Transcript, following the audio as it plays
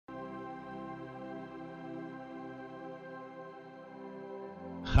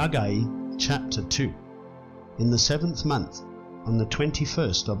Haggai chapter 2. In the 7th month, on the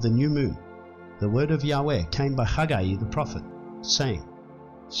 21st of the new moon, the word of Yahweh came by Haggai the prophet, saying,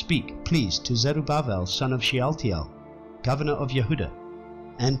 Speak, please, to Zerubbabel son of Shealtiel, governor of Yehudah,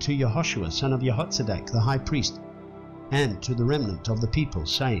 and to Yehoshua son of Jehozadak the high priest, and to the remnant of the people,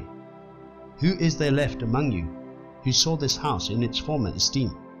 saying, Who is there left among you who saw this house in its former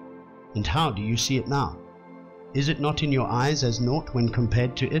esteem? And how do you see it now? Is it not in your eyes as naught when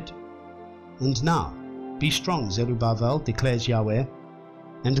compared to it? And now, be strong, Zerubbabel, declares Yahweh,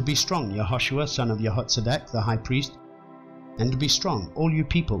 and be strong, Yehoshua son of Jehozadak the high priest, and be strong, all you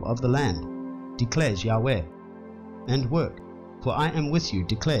people of the land, declares Yahweh, and work, for I am with you,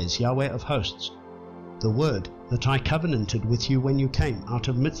 declares Yahweh of hosts, the word that I covenanted with you when you came out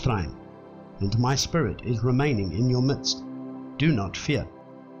of Mitzrayim, and my spirit is remaining in your midst. Do not fear,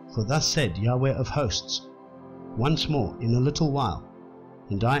 for thus said Yahweh of hosts, once more in a little while,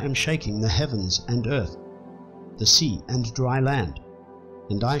 and I am shaking the heavens and earth, the sea and dry land,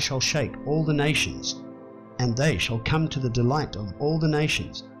 and I shall shake all the nations, and they shall come to the delight of all the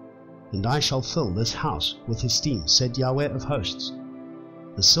nations, and I shall fill this house with esteem, said Yahweh of hosts.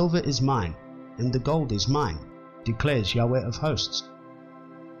 The silver is mine, and the gold is mine, declares Yahweh of hosts.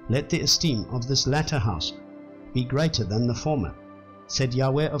 Let the esteem of this latter house be greater than the former, said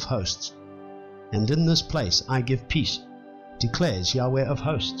Yahweh of hosts. And in this place I give peace, declares Yahweh of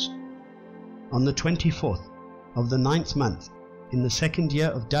hosts. On the 24th of the 9th month, in the 2nd year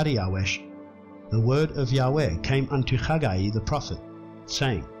of Dariawesh, the word of Yahweh came unto Haggai the prophet,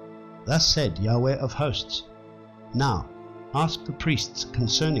 saying, Thus said Yahweh of hosts, Now ask the priests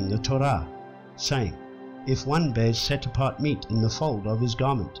concerning the Torah, saying, If one bears set apart meat in the fold of his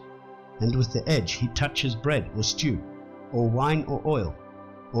garment, and with the edge he touches bread or stew, or wine or oil,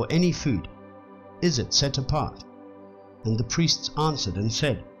 or any food, is it set apart? And the priests answered and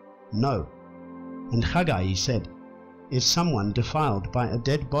said, No. And Haggai said, If someone defiled by a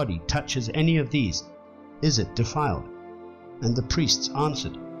dead body touches any of these, is it defiled? And the priests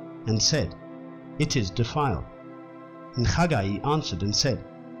answered and said, It is defiled. And Haggai answered and said,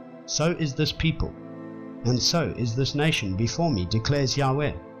 So is this people, and so is this nation before me, declares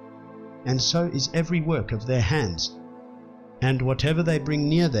Yahweh, and so is every work of their hands, and whatever they bring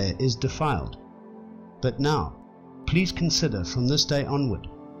near there is defiled. But now, please consider from this day onward,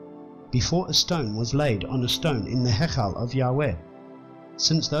 before a stone was laid on a stone in the Hechal of Yahweh,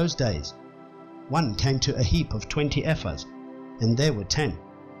 since those days, one came to a heap of 20 ephahs, and there were 10.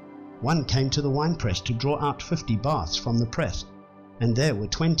 One came to the winepress to draw out 50 baths from the press, and there were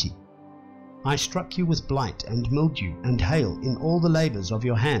 20. I struck you with blight and mildew and hail in all the labors of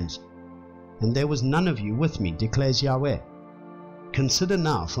your hands, and there was none of you with me, declares Yahweh. Consider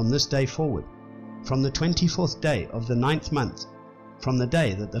now from this day forward, from the 24th day of the 9th month, from the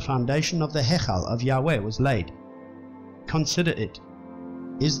day that the foundation of the Hechal of Yahweh was laid. Consider it.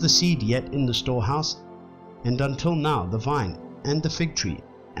 Is the seed yet in the storehouse? And until now the vine, and the fig tree,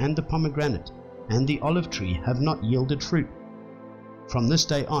 and the pomegranate, and the olive tree have not yielded fruit. From this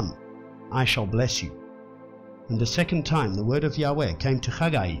day on I shall bless you. And the second time the word of Yahweh came to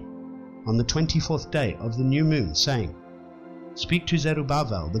Haggai, on the 24th day of the new moon, saying, Speak to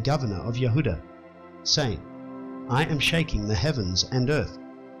Zerubbabel the governor of Yehudah, saying, I am shaking the heavens and earth,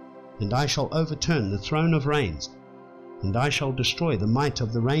 and I shall overturn the throne of reigns, and I shall destroy the might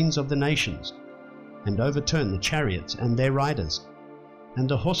of the reigns of the nations, and overturn the chariots and their riders, and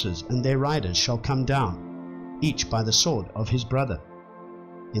the horses and their riders shall come down, each by the sword of his brother.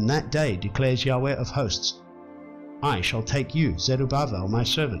 In that day, declares Yahweh of hosts, I shall take you, Zerubbabel my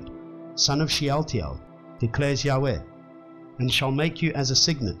servant, son of Shealtiel, declares Yahweh, and shall make you as a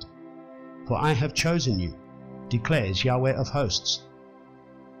signet, for I have chosen you, declares Yahweh of hosts.